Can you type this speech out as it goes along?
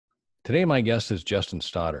Today, my guest is Justin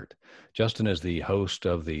Stoddart. Justin is the host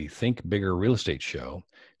of the Think Bigger Real Estate Show.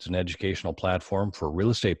 It's an educational platform for real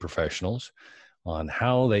estate professionals on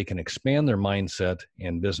how they can expand their mindset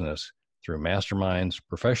and business through masterminds,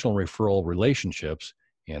 professional referral relationships,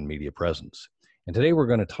 and media presence. And today we're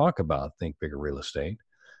going to talk about Think Bigger Real Estate.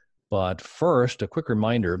 But first, a quick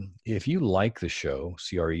reminder, if you like the show,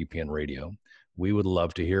 CREPN Radio, we would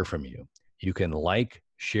love to hear from you. You can like,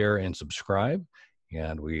 share, and subscribe.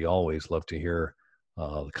 And we always love to hear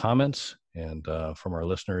the comments and from our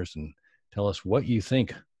listeners and tell us what you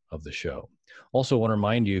think of the show. Also want to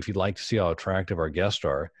remind you, if you'd like to see how attractive our guests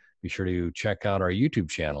are, be sure to check out our YouTube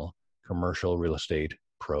channel, Commercial Real Estate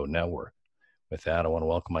Pro Network. With that, I want to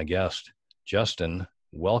welcome my guest, Justin.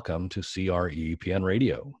 Welcome to CREPN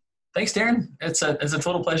Radio. Thanks, Darren. It's a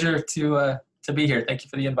total pleasure to be here. Thank you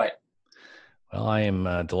for the invite. Well, I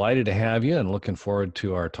am delighted to have you and looking forward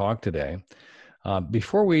to our talk today.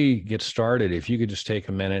 Before we get started, if you could just take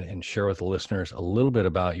a minute and share with the listeners a little bit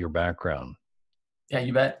about your background. Yeah,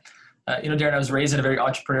 you bet. Darren, I was raised in a very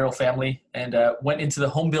entrepreneurial family and went into the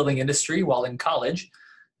home building industry while in college.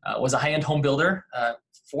 Was a high-end home builder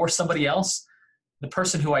for somebody else. The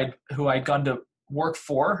person who I'd gone to work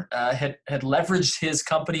for had leveraged his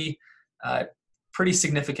company pretty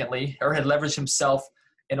significantly, or had leveraged himself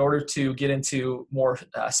in order to get into more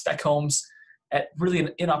spec homes at really an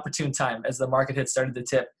inopportune time as the market had started to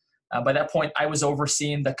tip. By that point, I was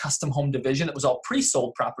overseeing the custom home division. It was all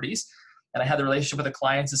pre-sold properties, and I had the relationship with the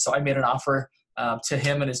clients. And so I made an offer to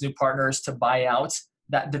him and his new partners to buy out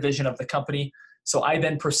that division of the company. So I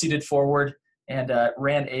then proceeded forward and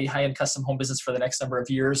ran a high-end custom home business for the next number of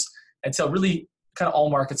years until really kind of all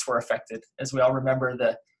markets were affected. As we all remember,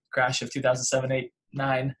 the crash of 2007, 8,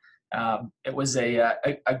 9, it was a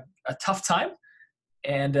tough time.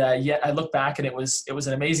 And yet I look back and it was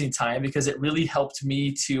an amazing time because it really helped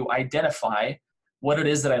me to identify what it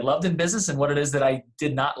is that I loved in business and what it is that I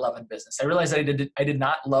did not love in business. I realized I did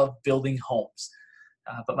not love building homes,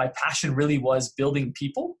 but my passion really was building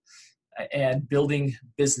people and building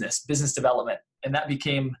business development. And that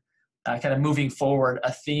became kind of moving forward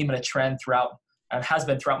a theme and a trend throughout, has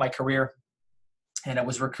been throughout my career. And I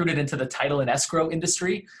was recruited into the title and escrow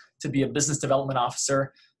industry to be a business development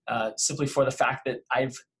officer, simply for the fact that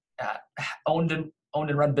I've owned and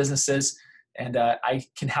run businesses, and I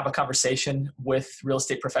can have a conversation with real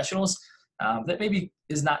estate professionals that maybe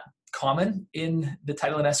is not common in the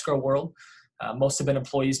title and escrow world. Most have been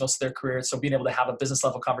employees most of their career, so being able to have a business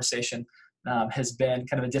level conversation has been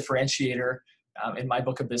kind of a differentiator in my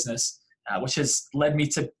book of business, which has led me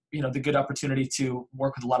to the good opportunity to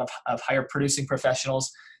work with a lot of higher producing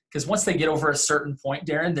professionals, because once they get over a certain point,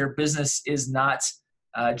 Darren, their business is not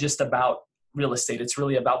just about real estate. It's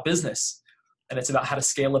really about business, and it's about how to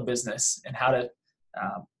scale a business and how to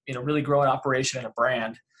really grow an operation and a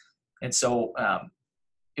brand. And so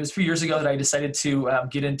it was a few years ago that I decided to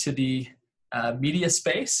get into the media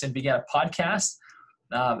space and began a podcast.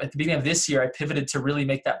 At the beginning of this year, I pivoted to really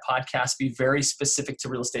make that podcast be very specific to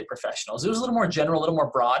real estate professionals. It was a little more general, a little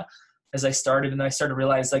more broad as I started, and I started to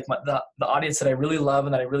realize like the audience that I really love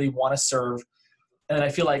and that I really want to serve, and I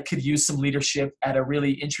feel like could use some leadership at a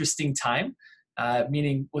really interesting time,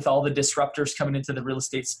 meaning with all the disruptors coming into the real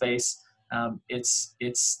estate space,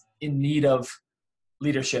 it's in need of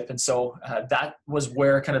leadership. And so that was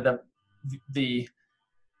where kind of the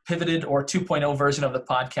pivoted or 2.0 version of the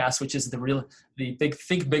podcast, which is the big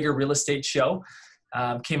Think Bigger Real Estate Show,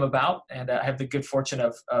 came about. And I have the good fortune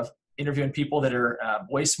of interviewing people that are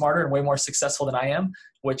way smarter and way more successful than I am,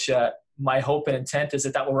 which my hope and intent is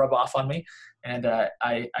that will rub off on me. And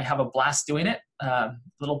I have a blast doing it.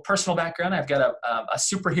 Little personal background. I've got a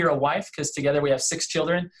superhero wife, because together we have 6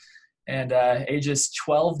 children and ages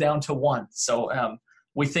 12 down to 1. So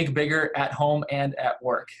we think bigger at home and at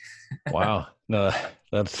work. Wow. No,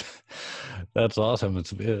 that's awesome.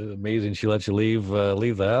 It's amazing she lets you leave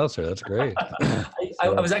the house. That's great. I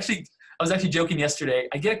was actually joking yesterday.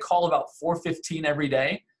 I get a call about 4:15 every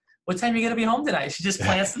day. What time are you going to be home tonight? She just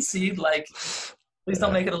plants the seed, like, please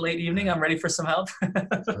don't make it a late evening. I'm ready for some help.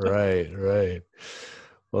 Right.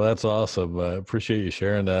 Well, that's awesome. I appreciate you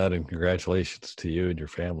sharing that, and congratulations to you and your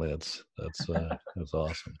family. That's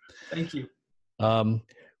awesome. Thank you.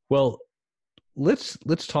 Well, let's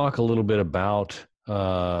talk a little bit about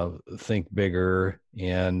Think Bigger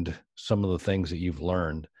and some of the things that you've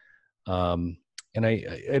learned. And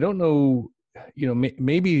I don't know,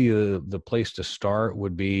 maybe the place to start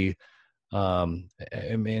would be, let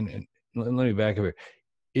me back up here.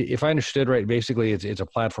 If I understood right, basically it's a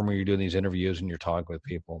platform where you're doing these interviews and you're talking with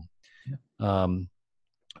people. Yeah.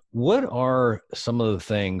 What are some of the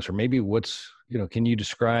things, or maybe what's, can you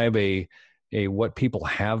describe what people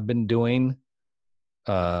have been doing,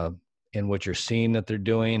 and what you're seeing that they're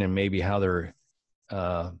doing, and maybe how they're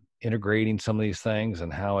integrating some of these things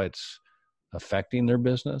and how it's affecting their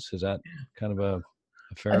business? Is that kind of a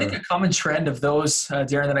fair? I think a common trend of those,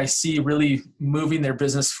 Darren, that I see really moving their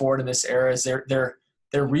business forward in this era is they're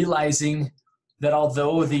realizing that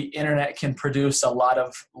although the internet can produce a lot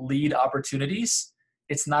of lead opportunities,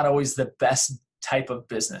 it's not always the best type of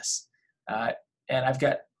business. And I've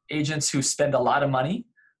got agents who spend a lot of money,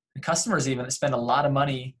 and customers even that spend a lot of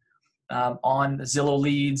money on Zillow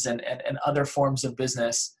leads and other forms of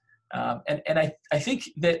business. And I think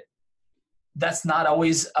that's not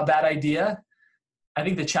always a bad idea. I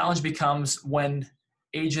think the challenge becomes when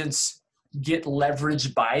agents get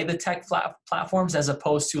leveraged by the tech platforms as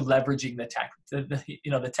opposed to leveraging the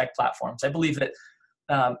tech platforms. I believe that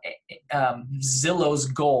Zillow's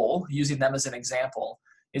goal, using them as an example,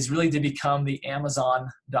 is really to become the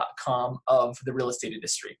Amazon.com of the real estate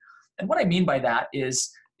industry. And what I mean by that is,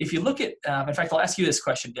 if you look at, in fact, I'll ask you this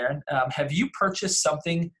question, Darren. Have you purchased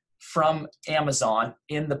something from Amazon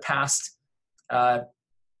in the past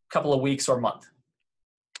couple of weeks or month?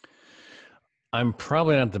 I'm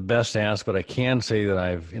probably not the best to ask, but I can say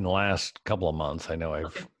that in the last couple of months, I know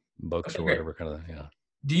I've books or whatever kind of, yeah.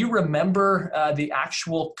 Do you remember the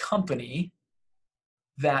actual company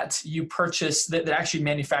that you purchased that actually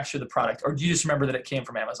manufactured the product, or do you just remember that it came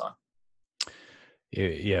from Amazon?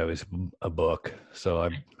 Yeah, it was a book, so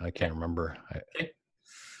I can't remember. Okay.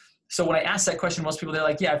 So when I ask that question, most people, they're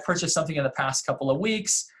like, yeah, I've purchased something in the past couple of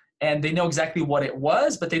weeks, and they know exactly what it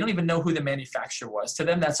was, but they don't even know who the manufacturer was. To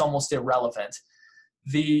them, that's almost irrelevant.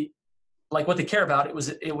 What they care about, it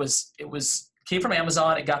was came from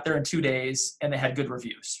Amazon, it got there in 2 days, and they had good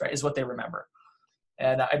reviews, right, is what they remember.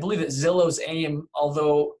 And I believe that Zillow's aim,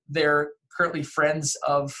 although they're currently friends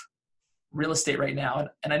of real estate right now,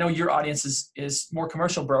 and I know your audience is more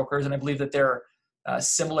commercial brokers, and I believe that there are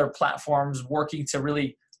similar platforms working to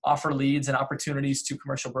really offer leads and opportunities to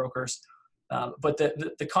commercial brokers. But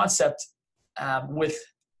the concept with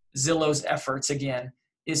Zillow's efforts, again,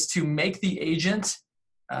 is to make the agent,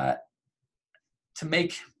 to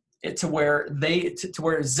make it to where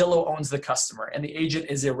Zillow owns the customer and the agent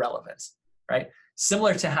is irrelevant, right?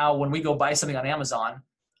 Similar to how when we go buy something on Amazon,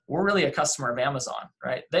 we're really a customer of Amazon,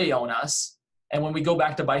 right? They own us. And when we go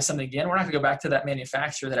back to buy something again, we're not going to go back to that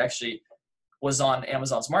manufacturer that actually was on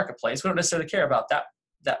Amazon's marketplace. We don't necessarily care about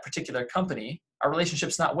that particular company. Our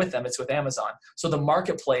relationship's not with them, it's with Amazon. So the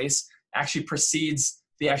marketplace actually precedes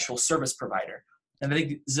the actual service provider. And I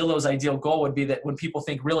think Zillow's ideal goal would be that when people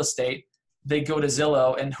think real estate, they go to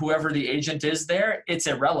Zillow, and whoever the agent is there, it's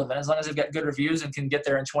irrelevant. As long as they've got good reviews and can get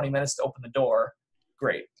there in 20 minutes to open the door,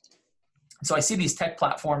 great. So I see these tech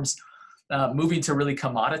platforms moving to really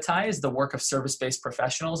commoditize the work of service-based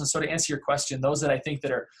professionals. And so to answer your question, those that I think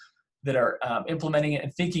that are implementing it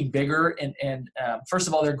and thinking bigger, and first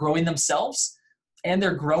of all, they're growing themselves and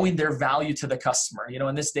they're growing their value to the customer. You know,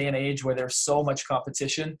 in this day and age where there's so much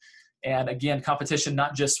competition, and again, competition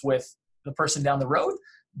not just with the person down the road,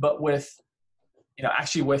 but with,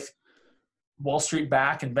 actually with Wall Street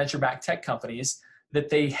back and venture back tech companies, that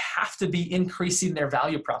they have to be increasing their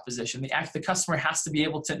value proposition. The customer has to be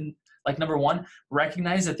able to, number one,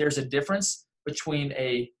 recognize that there's a difference between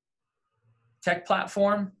a tech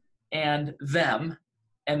platform and them,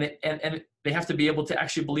 and they have to be able to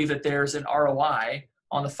actually believe that there's an ROI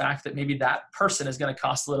on the fact that maybe that person is going to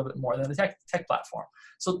cost a little bit more than the tech platform.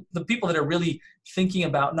 So the people that are really thinking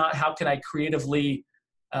about not how can I creatively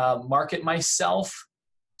market myself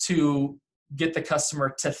to get the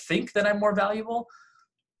customer to think that I'm more valuable,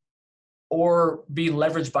 or be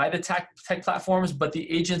leveraged by the tech platforms, but the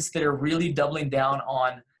agents that are really doubling down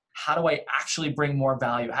on how do I actually bring more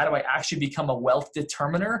value? How do I actually become a wealth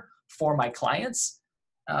determiner for my clients?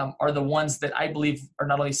 Are the ones that I believe are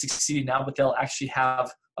not only succeeding now, but they'll actually have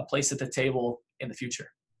a place at the table in the future.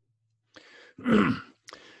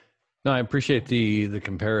 No, I appreciate the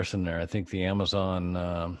comparison there. I think the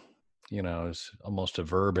Amazon, is almost a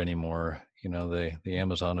verb anymore. The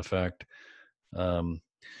Amazon effect,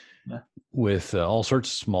 with all sorts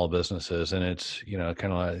of small businesses, and it's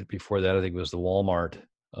kind of like before that. I think it was the Walmart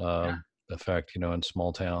effect. In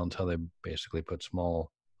small towns, how they basically put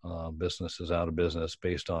small businesses out of business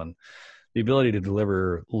based on the ability to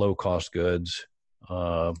deliver low cost goods.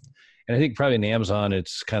 And I think probably in Amazon,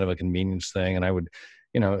 it's kind of a convenience thing. And I would,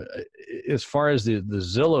 as far as the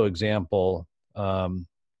Zillow example,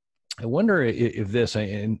 I wonder if this,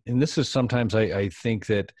 and this is sometimes I think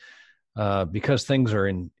that because things are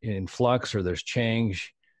in flux or there's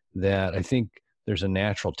change, that I think there's a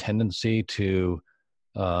natural tendency to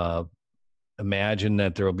imagine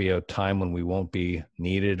that there will be a time when we won't be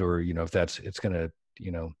needed, or, if it's going to,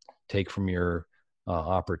 take from your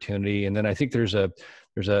opportunity. And then I think there's a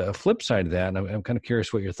flip side to that. And I'm kind of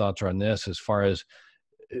curious what your thoughts are on this, as far as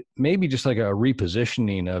maybe just like a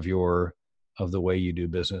repositioning of the way you do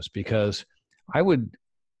business. Because I would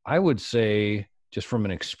say, just from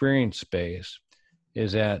an experience base,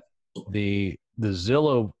 is that the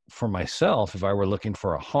Zillow for myself, if I were looking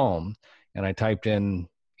for a home and I typed in,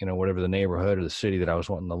 whatever the neighborhood or the city that I was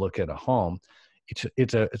wanting to look at a home,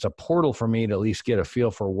 it's a portal for me to at least get a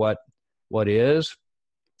feel for what is,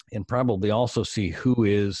 and probably also see who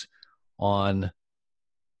is on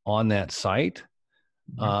that site.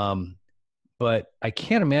 Mm-hmm. But I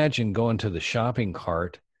can't imagine going to the shopping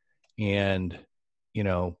cart and,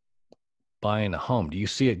 buying a home. Do you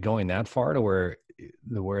see it going that far to where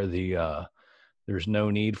there's no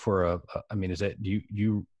need for I mean, is that, do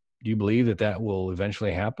you believe that will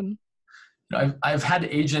eventually happen? I've had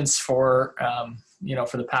agents for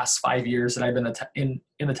for the past 5 years that I've been in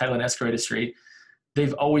the title and escrow industry.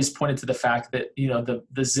 They've always pointed to the fact that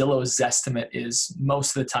the Zillow Zestimate is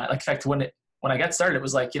most of the time, like, in fact, when I got started, it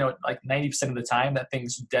was like 90% of the time that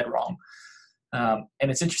thing's dead wrong. And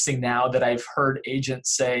it's interesting now that I've heard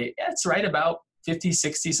agents say, yeah, it's right about 50,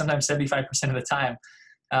 60, sometimes 75% of the time.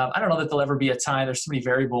 I don't know that there'll ever be a time. There's so many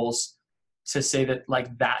variables to say that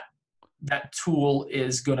that tool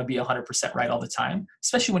is going to be 100% right all the time,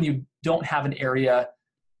 especially when you don't have an area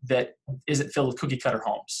that isn't filled with cookie cutter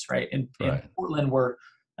homes, right? In Portland, we're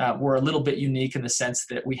a little bit unique in the sense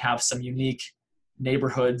that we have some unique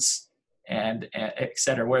neighborhoods and et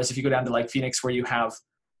cetera. Whereas if you go down to like Phoenix, where you have,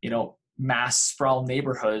 mass sprawl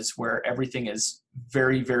neighborhoods where everything is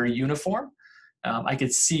very, very uniform, I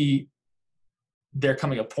could see there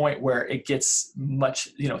coming a point where it gets much,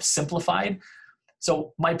 simplified.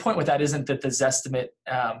 So my point with that isn't that the Zestimate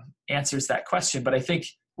answers that question, but I think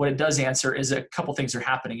what it does answer is a couple things are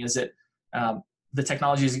happening. Is that the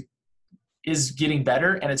technology is getting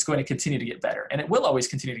better, and it's going to continue to get better, and it will always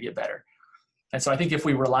continue to get better. And so I think if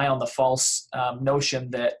we rely on the false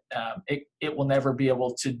notion that it will never be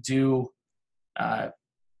able to do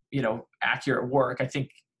accurate work, I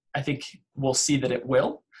think we'll see that it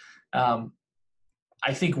will.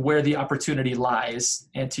 I think where the opportunity lies,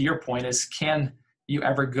 and to your point, is, can you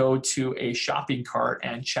ever go to a shopping cart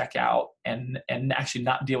and check out and actually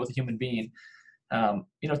not deal with a human being?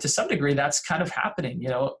 To some degree, that's kind of happening,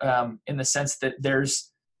 in the sense that there's,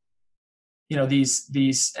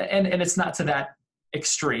 these, and it's not to that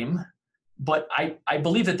extreme, but I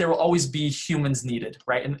believe that there will always be humans needed,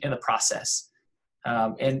 right, in the process.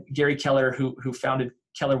 And Gary Keller, who founded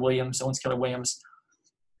Keller Williams, owns Keller Williams,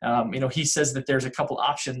 he says that there's a couple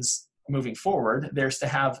options moving forward. There's to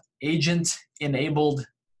have agent-enabled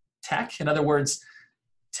tech. In other words,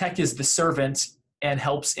 tech is the servant and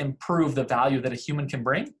helps improve the value that a human can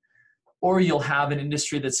bring. Or you'll have an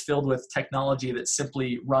industry that's filled with technology that's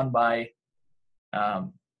simply run by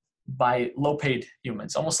low-paid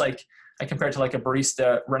humans. Almost like, I compare it to like a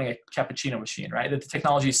barista running a cappuccino machine, right? That the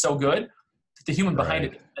technology is so good that the human behind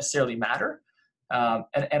it doesn't necessarily matter.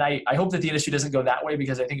 And I hope that the industry doesn't go that way,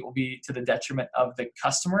 because I think it will be to the detriment of the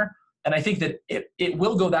customer. And I think that it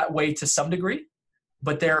will go that way to some degree,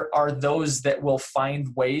 but there are those that will find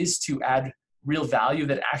ways to add real value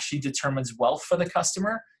that actually determines wealth for the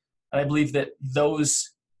customer. And I believe that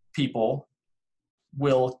those people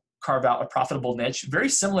will carve out a profitable niche, very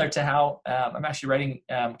similar to how I'm actually writing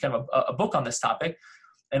kind of a book on this topic.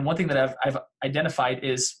 And one thing that I've identified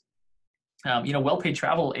is, well-paid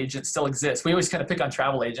travel agents still exist. We always kind of pick on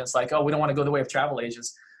travel agents, like, oh, we don't want to go the way of travel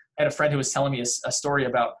agents. I had a friend who was telling me a story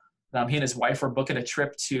about he and his wife were booking a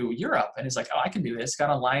trip to Europe, and he's like, oh, I can do this. Got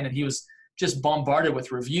online, and he was just bombarded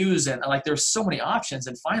with reviews, and like there's so many options.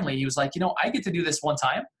 And finally, he was like, I get to do this one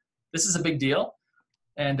time. This is a big deal.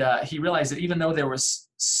 And he realized that even though there was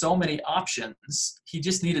so many options, he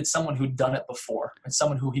just needed someone who'd done it before and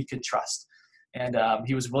someone who he could trust. And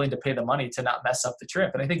he was willing to pay the money to not mess up the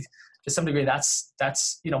trip. And I think to some degree, that's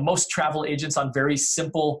most travel agents on very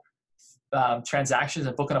simple transactions,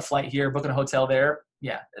 and booking a flight here, booking a hotel there,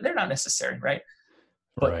 yeah, they're not necessary, right?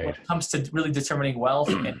 But when it comes to really determining wealth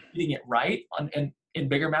and getting it right and in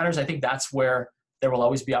bigger matters, I think that's where there will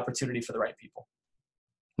always be opportunity for the right people.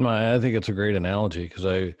 I think it's a great analogy, because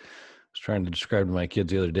I was trying to describe to my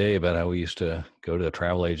kids the other day about how we used to go to a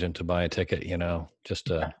travel agent to buy a ticket, just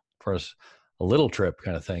for a little trip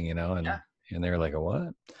kind of thing, and they're like, a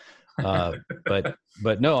what?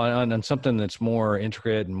 But no, on something that's more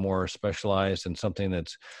intricate and more specialized, and something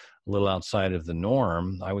that's a little outside of the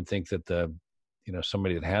norm, I would think that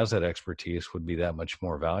somebody that has that expertise would be that much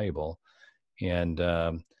more valuable. And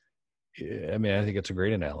I mean, I think it's a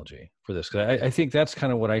great analogy for this, because I think that's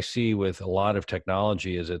kind of what I see with a lot of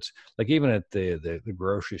technology. Is it's like even at the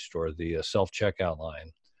grocery store, the self-checkout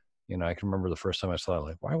line. I can remember the first time I saw it,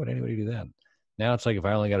 like, why would anybody do that? Now it's like, if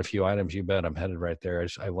I only got a few items, you bet I'm headed right there.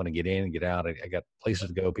 I want to get in and get out. I got places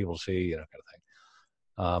to go, people to see, kind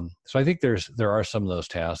of thing. So I think there are some of those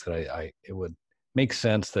tasks that it would make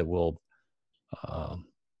sense that will,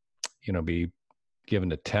 be given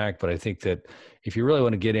to tech. But I think that if you really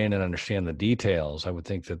want to get in and understand the details, I would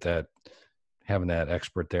think that having that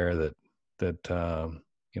expert there that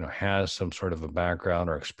has some sort of a background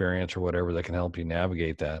or experience or whatever that can help you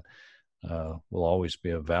navigate that will always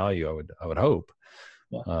be of value. I would hope,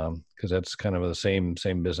 because that's kind of the same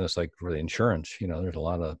business like for the insurance. There's a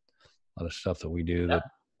lot of stuff that we do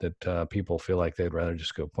that people feel like they'd rather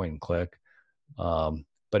just go point and click.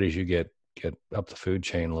 But as you get up the food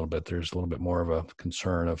chain a little bit, there's a little bit more of a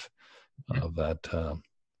concern of that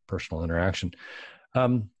personal interaction.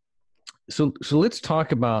 So let's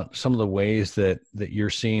talk about some of the ways that you're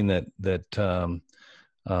seeing that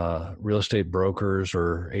real estate brokers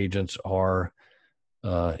or agents are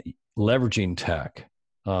leveraging tech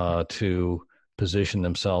to position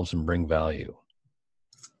themselves and bring value.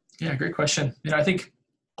 Yeah, great question. I think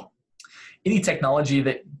any technology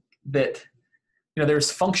that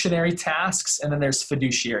there's functionary tasks and then there's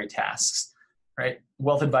fiduciary tasks, right?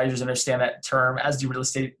 Wealth advisors understand that term, as do real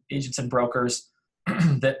estate agents and brokers.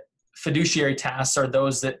 That fiduciary tasks are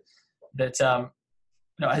those that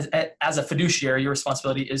as a fiduciary, your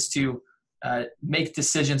responsibility is to make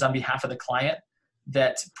decisions on behalf of the client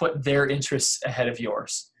that put their interests ahead of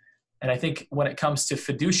yours. And I think when it comes to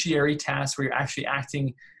fiduciary tasks, where you're actually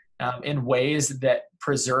acting in ways that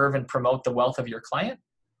preserve and promote the wealth of your client,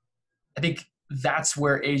 I think that's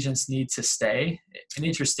where agents need to stay. And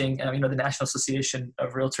interesting, the National Association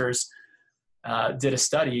of Realtors did a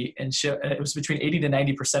study, and it was between 80 to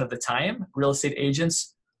 90% of the time, real estate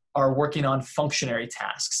agents are working on functionary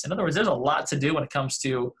tasks. In other words, there's a lot to do when it comes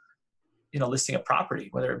to, listing a property,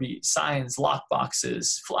 whether it be signs, lock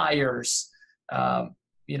boxes, flyers,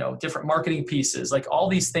 different marketing pieces. Like, all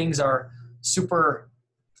these things are super,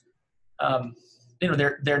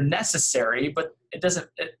 they're necessary, but it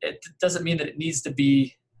doesn't mean that it needs to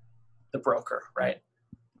be the broker, right?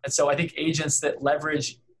 And so I think agents that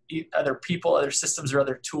leverage other people, other systems, or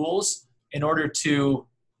other tools in order to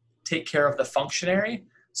take care of the functionary,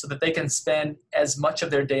 so that they can spend as much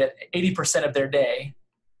of their day, 80% of their day,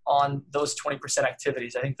 on those 20%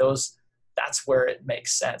 activities. I think that's where it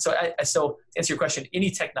makes sense. So so to answer your question, any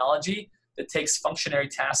technology that takes functionary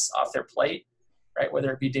tasks off their plate, right?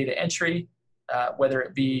 Whether it be data entry, whether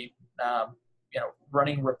it be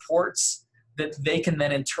running reports that they can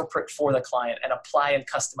then interpret for the client and apply and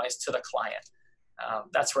customize to the client.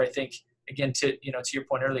 That's where I think, again, to your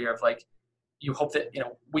point earlier of, like, you hope that,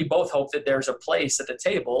 we both hope that there's a place at the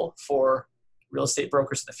table for real estate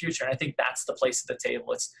brokers in the future. And I think that's the place at the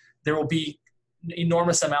table. There will be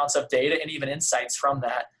enormous amounts of data and even insights from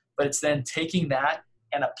that, but it's then taking that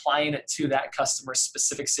and applying it to that customer's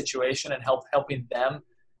specific situation and helping them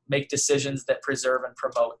make decisions that preserve and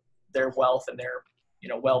promote their wealth and their,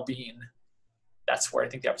 well-being. That's where I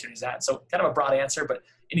think the opportunity is at. So kind of a broad answer, but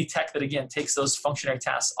any tech that, again, takes those functionary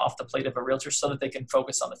tasks off the plate of a realtor so that they can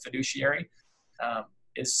focus on the fiduciary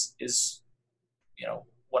is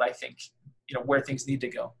what I think, where things need to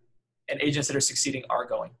go. And agents that are succeeding are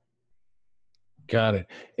going. Got it.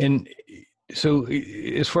 And so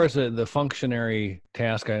as far as the functionary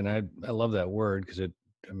task, and I love that word, because it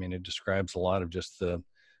describes a lot of just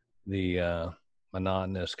the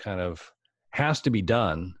monotonous kind of has to be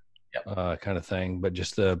done kind of thing, but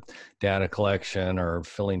just the data collection or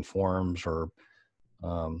filling forms or,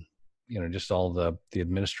 just all the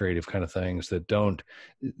administrative kind of things that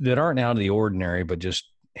aren't out of the ordinary, but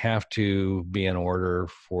just have to be in order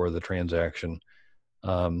for the transaction.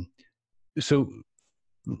 So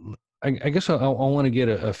I guess I want to get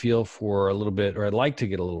a feel for a little bit, or I'd like to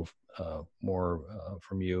get a little more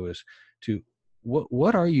from you, as to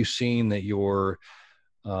what are you seeing that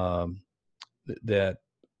that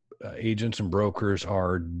agents and brokers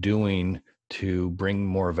are doing to bring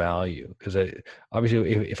more value? Because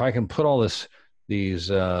obviously, if I can put all these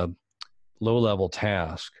low-level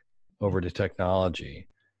tasks over to technology,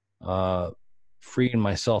 freeing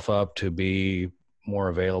myself up to be more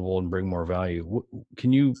available and bring more value.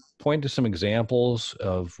 Can you point to some examples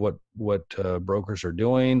of what brokers are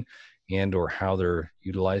doing and or how they're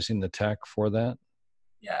utilizing the tech for that?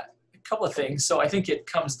 Yeah, a couple of things. So I think it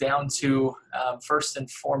comes down to, first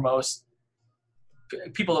and foremost,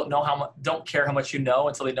 people don't care how much you know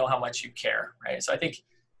until they know how much you care, right? So I think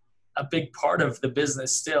a big part of the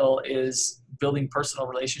business still is building personal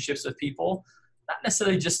relationships with people, not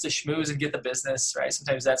necessarily just to schmooze and get the business, right?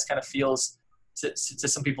 Sometimes that's kind of feels to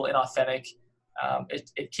some people inauthentic.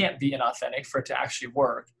 It can't be inauthentic for it to actually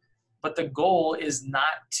work. But the goal is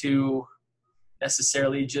not to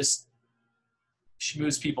necessarily just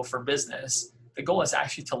schmooze people for business. The goal is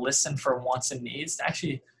actually to listen for wants and needs, to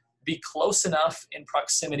actually be close enough in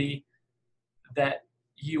proximity that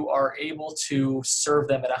you are able to serve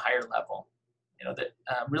them at a higher level. You know, that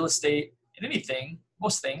real estate and anything,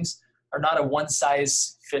 most things, are not a one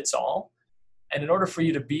size fits all. And in order for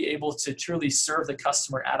you to be able to truly serve the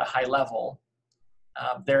customer at a high level,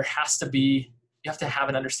 there has to be, you have to have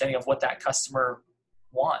an understanding of what that customer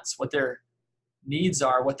wants, what their needs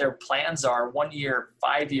are, what their plans are 1 year,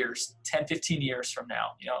 5 years, 10, 15 years from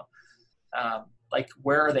now, you know, like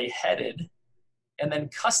where are they headed? And then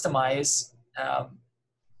customize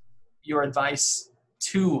your advice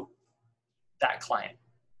to that client.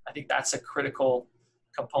 I think that's a critical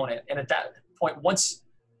component. And at that point, once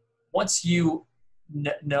you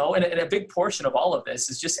know, and a big portion of all of this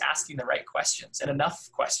is just asking the right questions and enough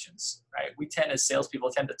questions, right? We tend, as salespeople,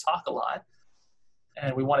 tend to talk a lot,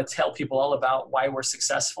 and we want to tell people all about why we're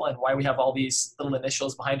successful and why we have all these little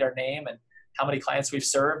initials behind our name and how many clients we've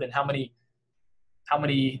served and how many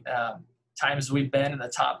times we've been in the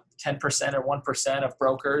top 10% or 1% of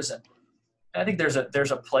brokers. And I think there's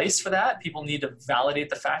a place for that. People need to validate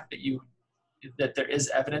the fact that there is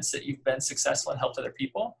evidence that you've been successful and helped other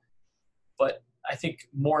people. But I think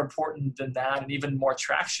more important than that, and even more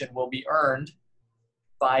traction, will be earned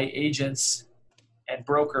by agents and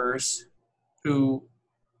brokers who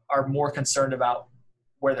are more concerned about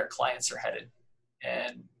where their clients are headed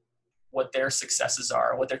and what their successes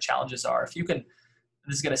are, what their challenges are. If you can,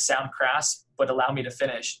 this is going to sound crass, but allow me to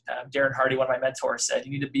finish. Darren Hardy, one of my mentors, said,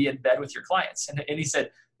 you need to be in bed with your clients. And he said,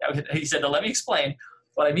 now let me explain.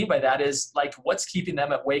 What I mean by that is, like, what's keeping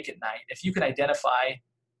them awake at night? If you can identify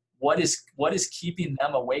what is keeping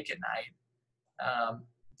them awake at night,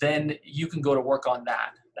 then you can go to work on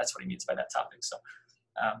that. That's what he means by that topic. So,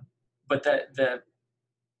 but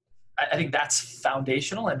I think that's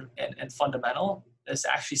foundational and fundamental, is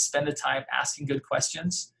actually spend the time asking good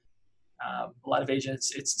questions. A lot of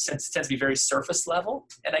agents, it tends to be very surface level.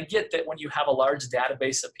 And I get that when you have a large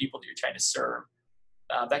database of people that you're trying to serve,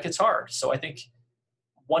 that gets hard. So I think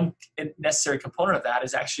one necessary component of that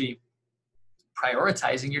is actually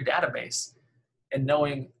prioritizing your database and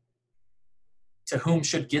knowing to whom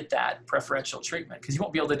should get that preferential treatment, because you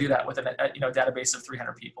won't be able to do that with a database of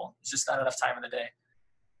 300 people. It's just not enough time in the day.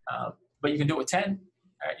 But you can do it with 10.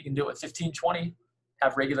 Right? You can do it with 15, 20.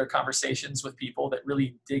 Have regular conversations with people that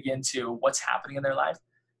really dig into what's happening in their life.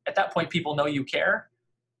 At that point, people know you care.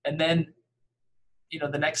 And then,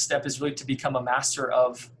 the next step is really to become a master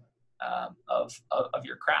of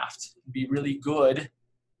your craft. Be really good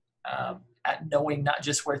at knowing not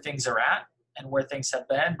just where things are at and where things have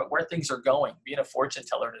been, but where things are going. Being a fortune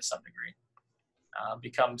teller to some degree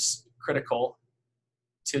becomes critical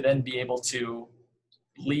to then be able to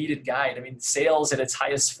lead and guide. I mean, sales at its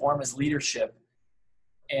highest form is leadership.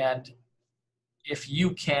 And if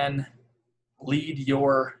you can lead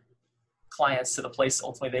your clients to the place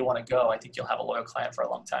ultimately they want to go, I think you'll have a loyal client for a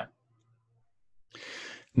long time.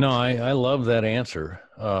 No, I love that answer,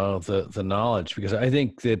 the knowledge, because I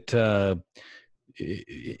think that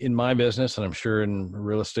in my business, and I'm sure in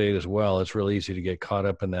real estate as well, it's really easy to get caught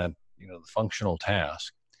up in that, the functional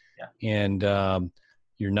task. Yeah. And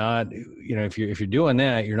you're not, if you're doing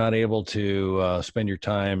that, you're not able to spend your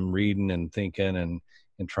time reading and thinking and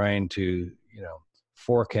trying to,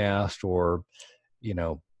 forecast or,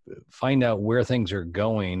 find out where things are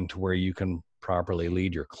going to where you can properly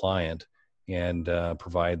lead your client and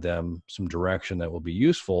provide them some direction that will be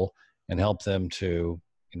useful and help them to,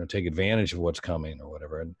 take advantage of what's coming or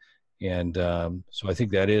whatever. And so I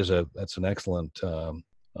think that's an excellent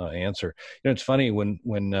answer. It's funny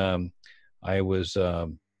when I was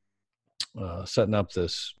setting up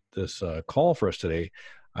this call for us today,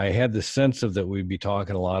 I had the sense of that we'd be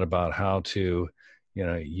talking a lot about how to,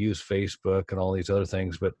 use Facebook and all these other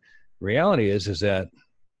things. But the reality is that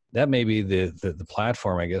may be the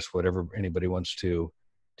platform, I guess, whatever anybody wants to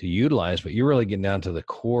utilize. But you're really getting down to the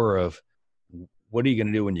core of what are you going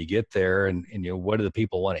to do when you get there, and what do the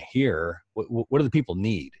people want to hear? What do the people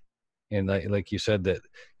need? And like you said, that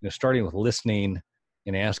starting with listening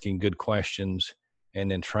and asking good questions, and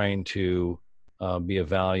then trying to be of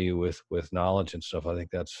value with knowledge and stuff. I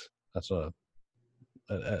think that's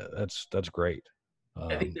great.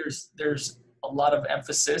 I think there's a lot of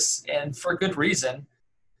emphasis, and for good reason,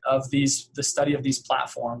 of the study of these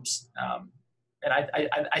platforms.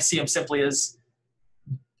 And I see them simply as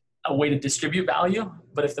a way to distribute value.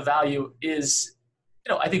 But if the value is,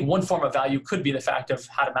 I think one form of value could be the fact of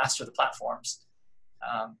how to master the platforms.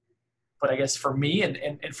 But I guess for me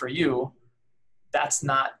and for you, that's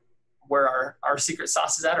not where our secret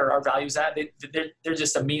sauce is at, or our values at. They're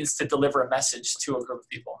just a means to deliver a message to a group of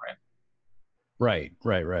people, right?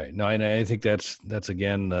 Right. No, and I think that's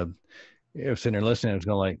again, if sitting there listening, I was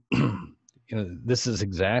going like, this is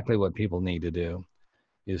exactly what people need to do,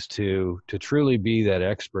 is to truly be that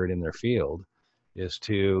expert in their field, is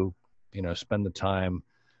to, spend the time,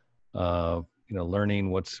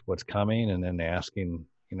 learning what's coming, and then asking,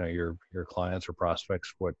 your clients or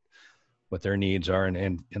prospects what their needs are,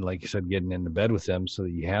 and like you said, getting into bed with them so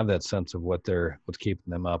that you have that sense of what's keeping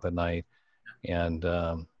them up at night. And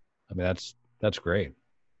I mean, that's great.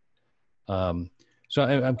 So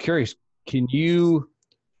I'm curious, can you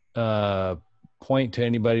point to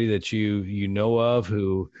anybody that you know of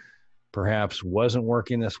who perhaps wasn't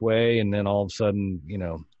working this way, and then all of a sudden,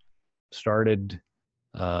 started,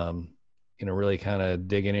 really kind of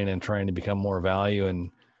digging in and trying to become more value? And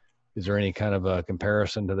is there any kind of a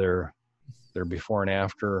comparison to their before and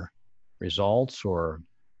after results, or?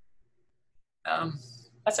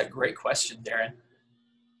 That's a great question, Darren.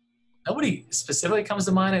 Nobody specifically comes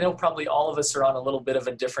to mind. I know probably all of us are on a little bit of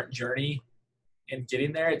a different journey in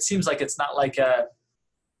getting there. It seems like it's not like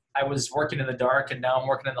I was working in the dark and now I'm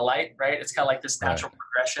working in the light, right? It's kind of like this natural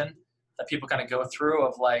progression that people kind of go through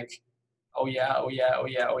of like, oh yeah,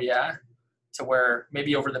 to where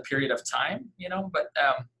maybe over the period of time, but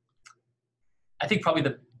I think probably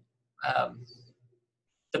the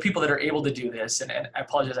people that are able to do this, and I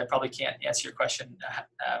apologize, I probably can't answer your question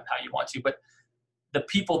how you want to, but the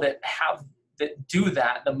people that do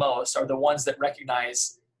that the most are the ones that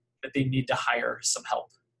recognize that they need to hire some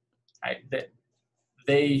help, right? That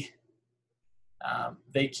they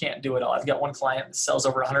can't do it all. I've got one client that sells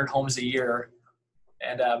over 100 homes a year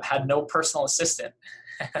and had no personal assistant.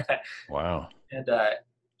 Wow. And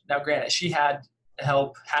now granted, she has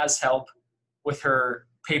help with her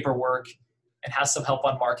paperwork and has some help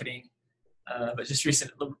on marketing, but just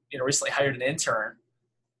recently hired an intern.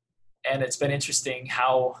 And it's been interesting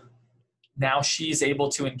how now she's able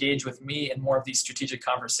to engage with me in more of these strategic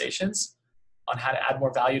conversations on how to add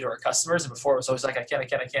more value to our customers. And before it was always like, I can't,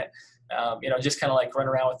 just kind of like run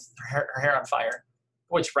around with her hair on fire,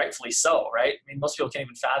 which rightfully so, right? I mean, most people can't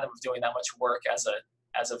even fathom of doing that much work as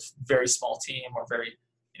a very small team or very,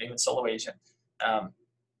 even solo agent.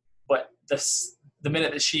 But the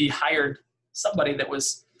minute that she hired somebody that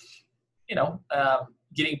was,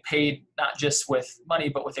 getting paid not just with money,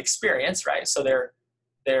 but with experience, right? So their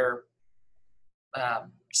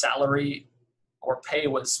salary or pay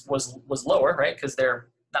was lower, right? Because they're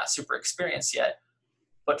not super experienced yet.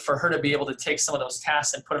 But for her to be able to take some of those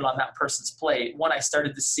tasks and put it on that person's plate, I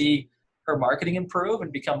started to see her marketing improve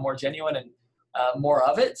and become more genuine and more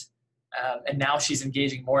of it. And now she's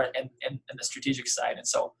engaging more in the strategic side. And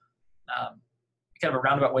so kind of a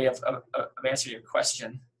roundabout way of answering your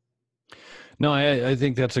question. No, I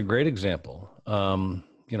think that's a great example.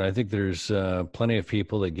 I think there's plenty of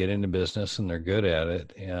people that get into business and they're good at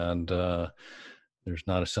it, and there's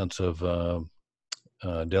not a sense of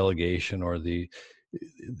delegation, or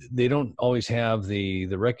they don't always have the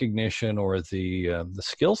recognition or the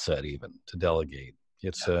skill set even to delegate.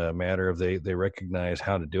 It's a matter of they recognize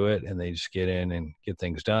how to do it and they just get in and get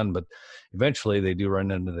things done. But eventually they do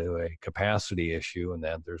run into a capacity issue, and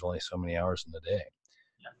that there's only so many hours in the day.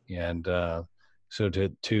 Yeah. And so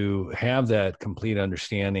to have that complete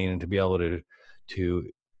understanding and to be able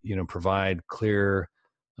to provide clear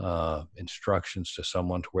instructions to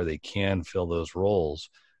someone to where they can fill those roles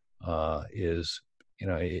is,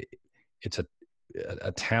 it's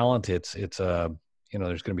a talent. It's a,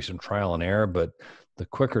 there's going to be some trial and error, but the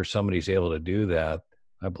quicker somebody's able to do that,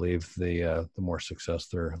 I believe the more success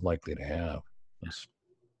they're likely to have. That's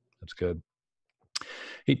good.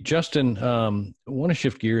 Hey, Justin, I want to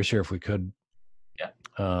shift gears here if we could.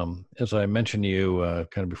 Yeah. As I mentioned to you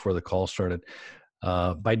kind of before the call started,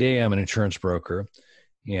 by day I'm an insurance broker,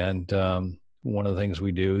 and one of the things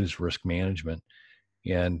we do is risk management.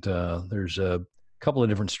 And there's a couple of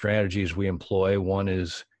different strategies we employ. One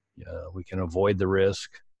is we can avoid the risk.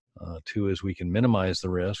 Two is we can minimize the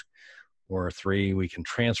risk. Or three, we can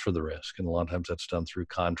transfer the risk. And a lot of times that's done through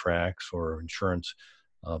contracts or insurance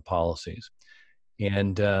policies.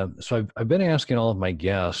 And so I've been asking all of my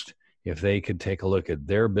guests if they could take a look at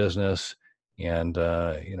their business and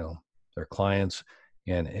their clients,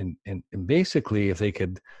 and basically if they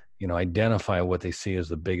could identify what they see as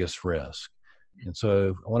the biggest risk. And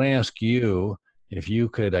so I want to ask you, if you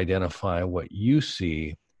could identify what you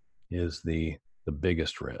see is the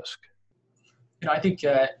biggest risk. I think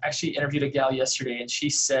actually interviewed a gal yesterday, and she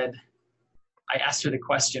said, I asked her the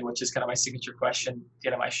question, which is kind of my signature question at the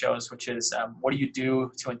end of my shows, which is, what do you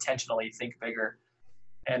do to intentionally think bigger?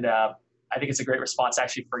 And I think it's a great response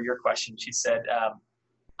actually for your question. She said,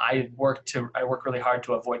 I work really hard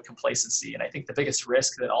to avoid complacency. And I think the biggest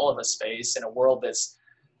risk that all of us face in a world that's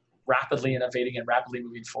rapidly innovating and rapidly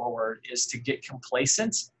moving forward is to get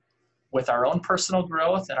complacent with our own personal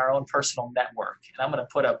growth and our own personal network. And I'm going to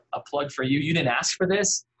put a plug for you. You didn't ask for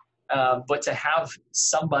this, but to have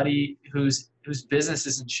somebody whose business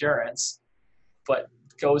is insurance, but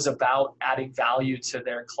goes about adding value to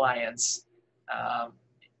their clients,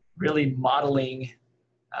 really modeling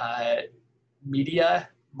media,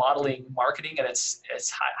 modeling marketing at its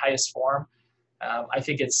highest form. I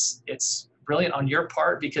think it's brilliant on your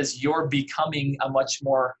part, because you're becoming a much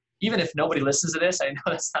more, even if nobody listens to this, I know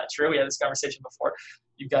that's not true. We had this conversation before.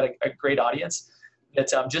 You've got a great audience.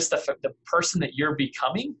 That just the person that you're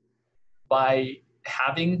becoming by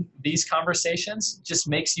having these conversations just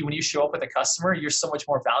makes you, when you show up with a customer, you're so much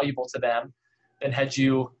more valuable to them than had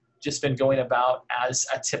you just been going about as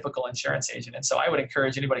a typical insurance agent. And so I would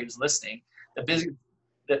encourage anybody who's listening, the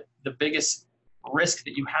biggest risk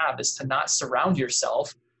that you have is to not surround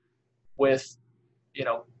yourself with,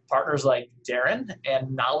 partners like Darren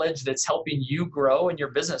and knowledge that's helping you grow and your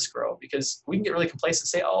business grow. Because we can get really complacent and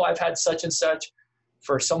say, oh, I've had such and such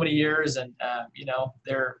for so many years, and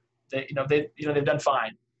they've done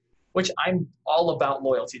fine. Which I'm all about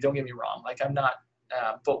loyalty. Don't get me wrong. Like, I'm not.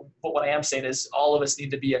 But what I am saying is, all of us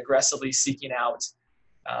need to be aggressively seeking out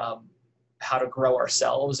how to grow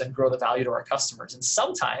ourselves and grow the value to our customers. And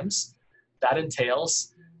sometimes that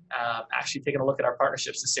entails actually taking a look at our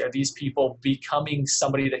partnerships to say, are these people becoming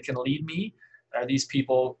somebody that can lead me? Are these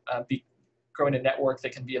people growing a network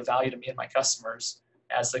that can be of value to me and my customers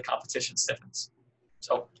as the competition stiffens?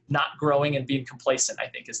 So not growing and being complacent, I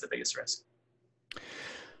think, is the biggest risk.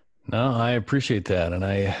 No, I appreciate that. And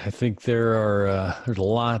I think there's a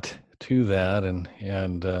lot to that. And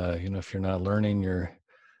if you're not learning, you're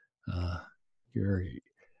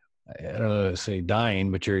I don't know to say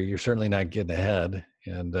dying, but you're certainly not getting ahead.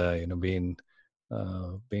 And being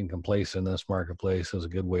complacent in this marketplace is a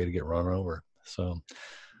good way to get run over. So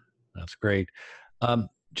that's great.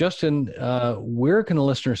 Justin, where can the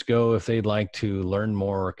listeners go if they'd like to learn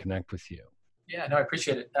more or connect with you? Yeah, no, I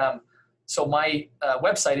appreciate it. So my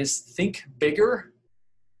website is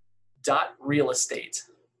thinkbigger.realestate.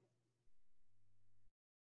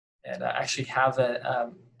 And I actually have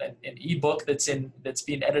an ebook that's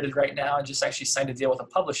being edited right now, and just actually signed a deal with a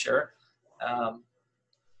publisher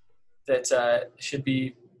that should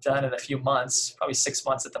be done in a few months, probably 6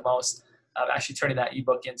 months at the most. Actually turning that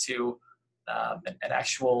ebook into an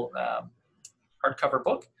actual hardcover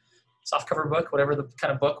book, softcover book, whatever the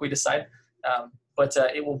kind of book we decide. But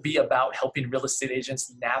it will be about helping real estate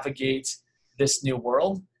agents navigate this new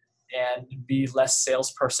world and be less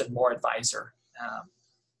salesperson, more advisor.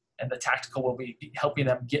 And the tactical will be helping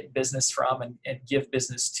them get business from and give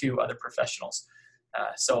business to other professionals.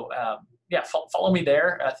 Follow me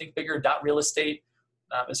there. Thinkbigger.realestate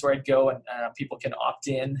is where I'd go, and people can opt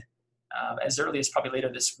in as early as probably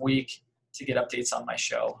later this week to get updates on my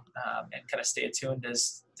show and kind of stay attuned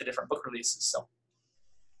as to different book releases. So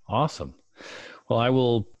awesome. Well, I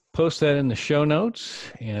will post that in the show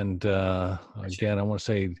notes. And again, I want to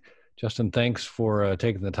say, Justin, thanks for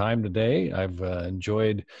taking the time today. I've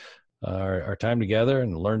enjoyed our time together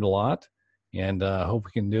and learned a lot, and hope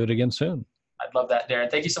we can do it again soon. I'd love that, Darren.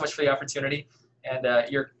 Thank you so much for the opportunity. And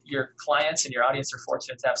your clients and your audience are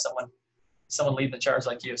fortunate to have someone leading the charge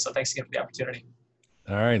like you. So thanks again for the opportunity.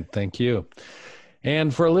 All right. Thank you.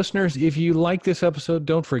 And for our listeners, if you like this episode,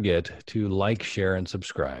 don't forget to like, share, and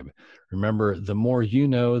subscribe. Remember, the more you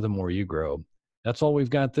know, the more you grow. That's all we've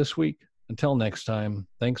got this week. Until next time,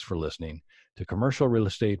 thanks for listening to Commercial Real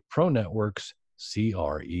Estate Pro Network's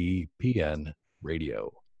CREPN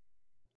Radio.